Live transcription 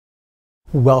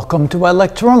Welcome to our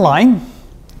lecture online.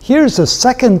 Here's a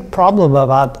second problem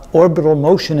about orbital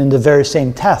motion in the very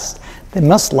same test. They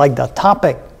must like that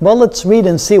topic. Well, let's read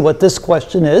and see what this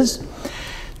question is.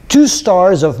 Two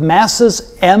stars of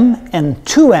masses m and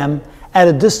 2m at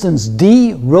a distance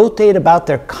d rotate about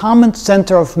their common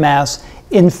center of mass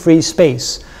in free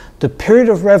space. The period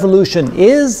of revolution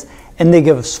is, and they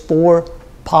give us four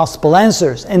possible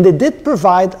answers. And they did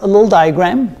provide a little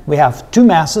diagram. We have two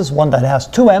masses, one that has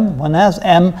 2m, one has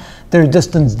m, they're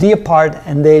distance d apart,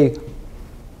 and they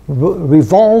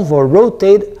revolve or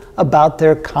rotate about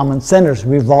their common centers.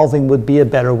 Revolving would be a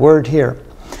better word here.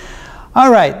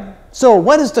 All right, so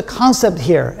what is the concept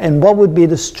here, and what would be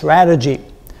the strategy?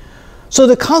 So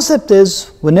the concept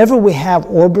is, whenever we have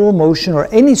orbital motion or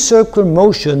any circular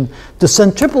motion, the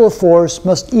centripetal force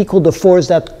must equal the force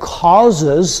that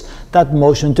causes that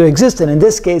motion to exist. And in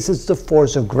this case, it's the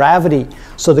force of gravity.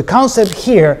 So the concept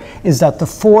here is that the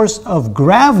force of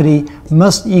gravity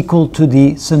must equal to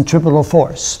the centripetal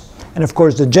force. And of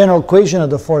course, the general equation of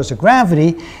the force of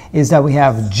gravity is that we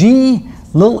have G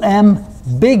little m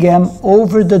big M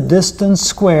over the distance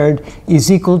squared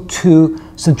is equal to,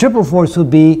 centripetal force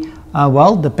would be,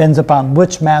 well, depends upon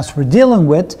which mass we're dealing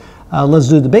with. Let's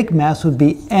do the big mass, would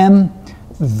be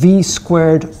mv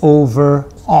squared over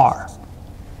r.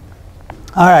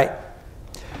 All right.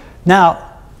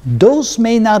 Now, those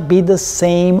may not be the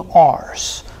same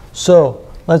r's. So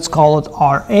let's call it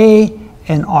RA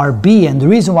and RB. And the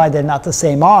reason why they're not the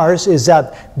same r's is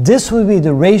that this would be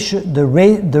the ratio, the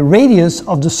radius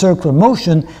of the circular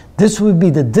motion. This would be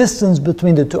the distance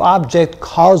between the two objects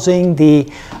causing the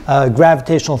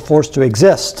gravitational force to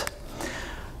exist.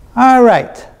 All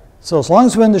right, so as long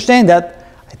as we understand that,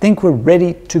 I think we're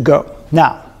ready to go.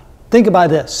 Now, think about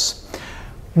this.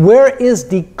 Where is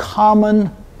the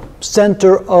common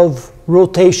center of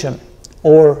rotation,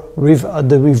 or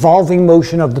the revolving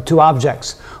motion of the two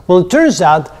objects? Well, it turns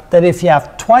out that if you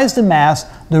have twice the mass,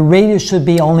 the radius should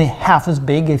be only half as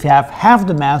big. If you have half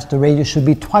the mass, the radius should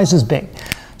be twice as big.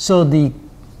 So the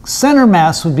center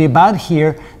mass would be about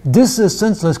here. This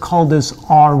distance, let's call this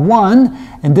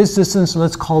R1, and this distance,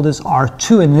 let's call this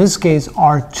R2. In this case,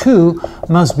 R2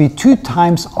 must be 2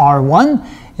 times R1.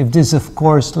 If this, of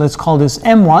course, let's call this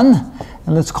M1,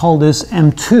 and let's call this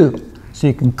M2. So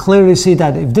you can clearly see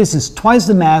that if this is twice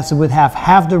the mass, it would have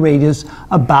half the radius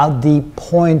about the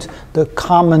point, the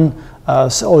common,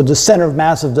 or the center of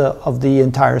mass of the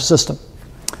entire system.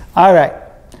 All right,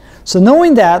 so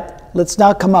knowing that, let's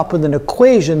now come up with an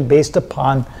equation based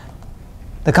upon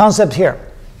the concept here.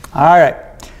 All right,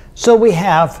 so we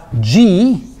have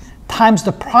G times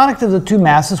the product of the two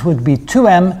masses would be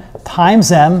 2m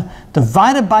times m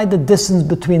divided by the distance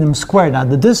between them squared. Now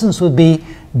the distance would be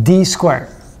d squared.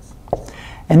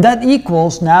 And that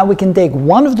equals, now we can take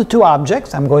one of the two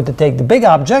objects. I'm going to take the big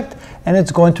object, and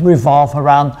it's going to revolve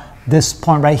around this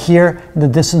point right here. The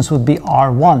distance would be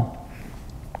r1.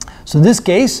 So in this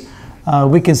case,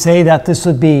 we can say that this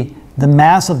would be the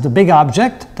mass of the big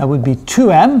object. That would be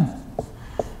 2m.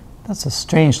 That's a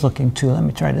strange looking 2. Let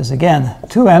me try this again.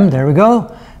 2m, there we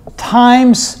go,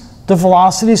 times the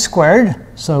velocity squared.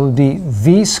 So it would be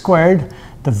v squared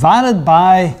divided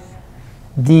by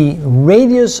the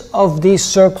radius of the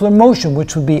circular motion,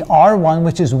 which would be r1,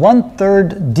 which is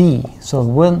 1/3 d. So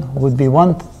 1 would be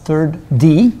 1/3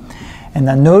 d. And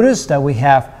then notice that we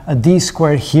have a d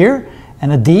squared here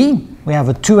and a d. We have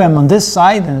a 2m on this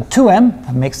side and a 2m.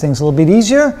 That makes things a little bit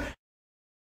easier.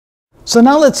 So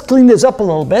now let's clean this up a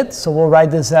little bit. So we'll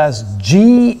write this as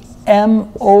gm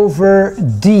over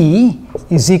d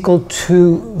is equal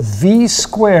to v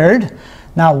squared.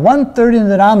 Now 1/3 in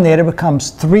the denominator becomes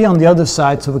 3 on the other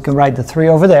side, so we can write the 3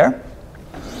 over there.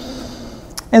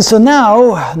 And so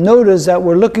now notice that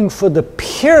we're looking for the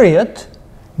period,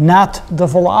 not the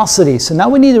velocity. So now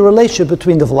we need a relationship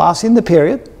between the velocity and the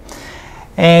period.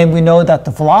 And we know that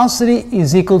the velocity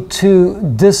is equal to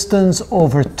distance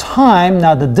over time.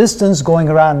 Now the distance going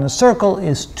around in a circle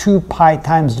is 2 pi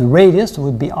times the radius. It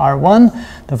would be r1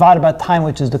 divided by time,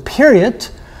 which is the period.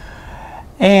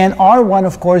 And r1,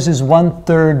 of course, is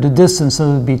 1/3 the distance. So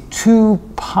it would be 2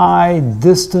 pi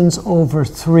distance over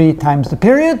 3 times the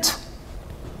period.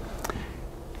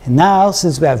 And now,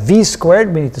 since we have v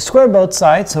squared, we need to square both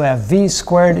sides. So we have v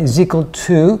squared is equal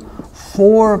to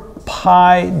 4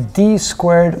 pi d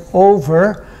squared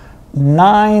over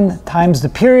 9 times the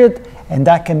period. And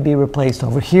that can be replaced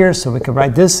over here. So we can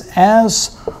write this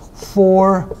as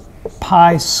 4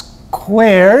 pi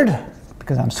squared,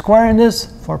 because I'm squaring this,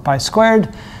 4 pi squared,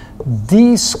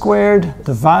 d squared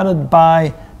divided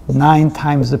by 9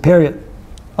 times the period.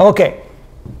 Okay,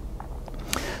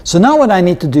 So now what I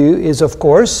need to do is, of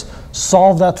course,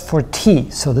 solve that for t.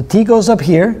 So the t goes up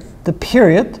here. The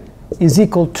period is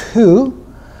equal to,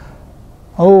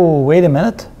 oh, wait a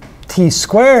minute, t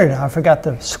squared. I forgot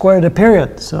to square the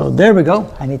period. So there we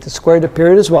go. I need to square the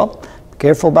period as well. Be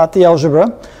careful about the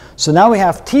algebra. So now we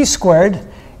have t squared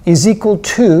is equal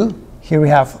to, here we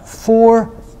have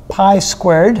 4 pi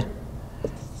squared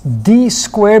d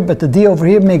squared, but the d over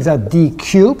here makes that d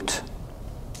cubed,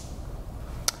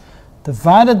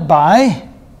 divided by,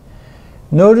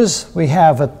 notice we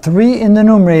have a 3 in the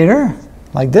numerator,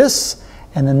 like this,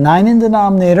 and a 9 in the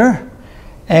denominator,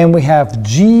 and we have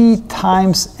g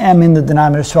times m in the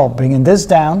denominator. So bringing this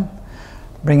down,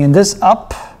 bringing this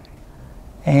up,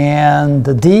 and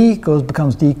the d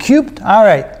becomes d cubed. All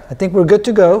right, I think we're good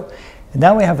to go. And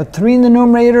now we have a 3 in the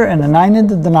numerator and a 9 in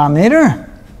the denominator.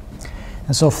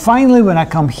 And so finally, when I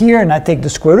come here and I take the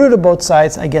square root of both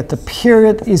sides, I get the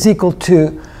period is equal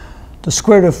to the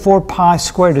square root of 4 pi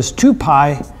squared is 2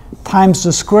 pi times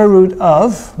the square root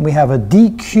of, we have a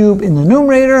d cubed in the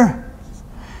numerator,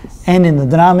 and in the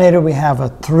denominator we have a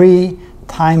 3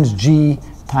 times g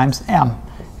times m.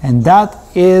 And that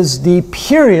is the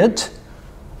period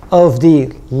of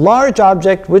the large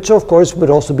object, which of course would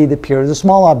also be the period of the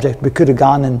small object. We could have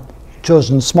gone and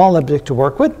chosen a small object to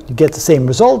work with. You get the same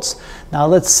results. Now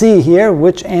let's see here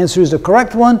which answer is the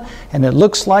correct one, and it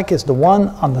looks like it's the one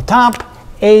on the top.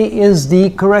 A is the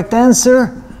correct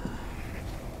answer,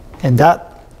 and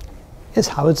that is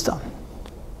how it's done.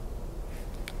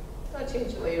 I'll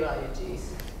change the way you write your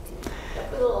G's.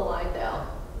 Put a little line down.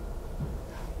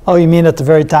 Oh, you mean at the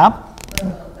very top? No,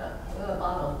 the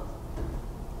bottom.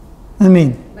 I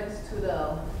mean, Next to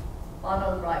the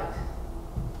bottom right.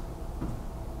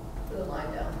 Put a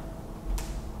line down.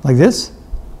 like this?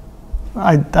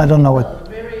 I don't know what. The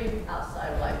very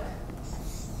outside right.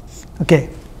 Okay.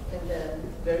 And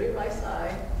then very right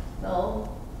side.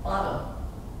 No, bottom.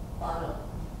 Bottom.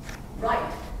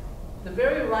 Right. The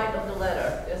very right of the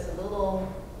letter. There's a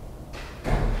little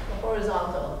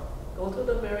horizontal. Go to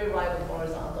the very right of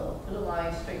horizontal. Put a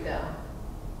line straight down.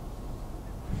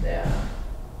 There.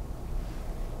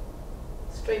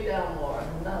 Straight down more,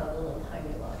 not a little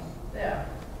tiny line. There.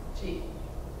 G.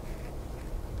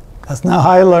 That's now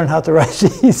how I learned how to write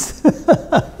G's. You will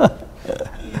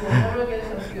never get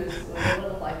confused when you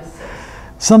look like a 6.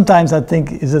 Sometimes I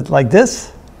think, is it like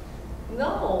this?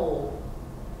 No.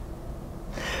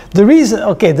 The reason,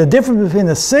 okay, the difference between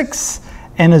a 6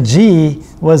 and a G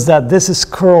was that this is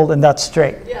curled and that's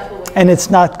straight. Yeah, but when And it's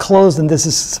not closed and this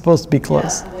is supposed to be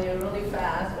closed. yeah, when you're really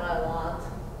fast, what I want.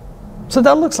 So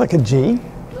that looks like a G.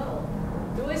 No.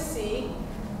 Do a C.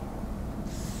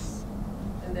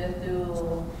 And then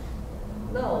do,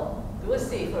 no, do a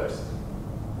C first.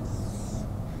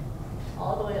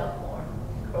 All the way up more.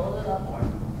 Curl it up more.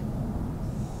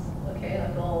 Okay,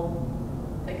 now go,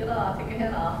 take it off, take your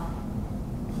hand off.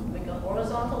 Make a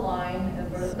horizontal line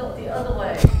and no, the other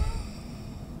way.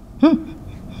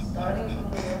 Starting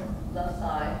from the left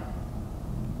side.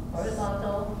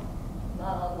 Horizontal,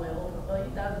 not all the way over,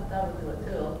 but that would do it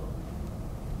too.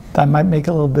 That might make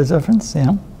a little bit of difference,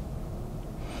 yeah.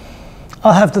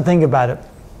 I'll have to think about it.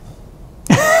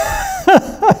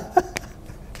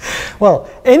 Well,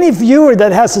 any viewer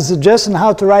that has a suggestion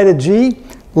how to write a G,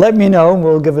 let me know and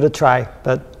we'll give it a try.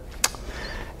 But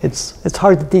it's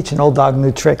hard to teach an old dog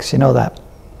new tricks, you know that.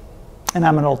 And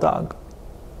I'm an old dog.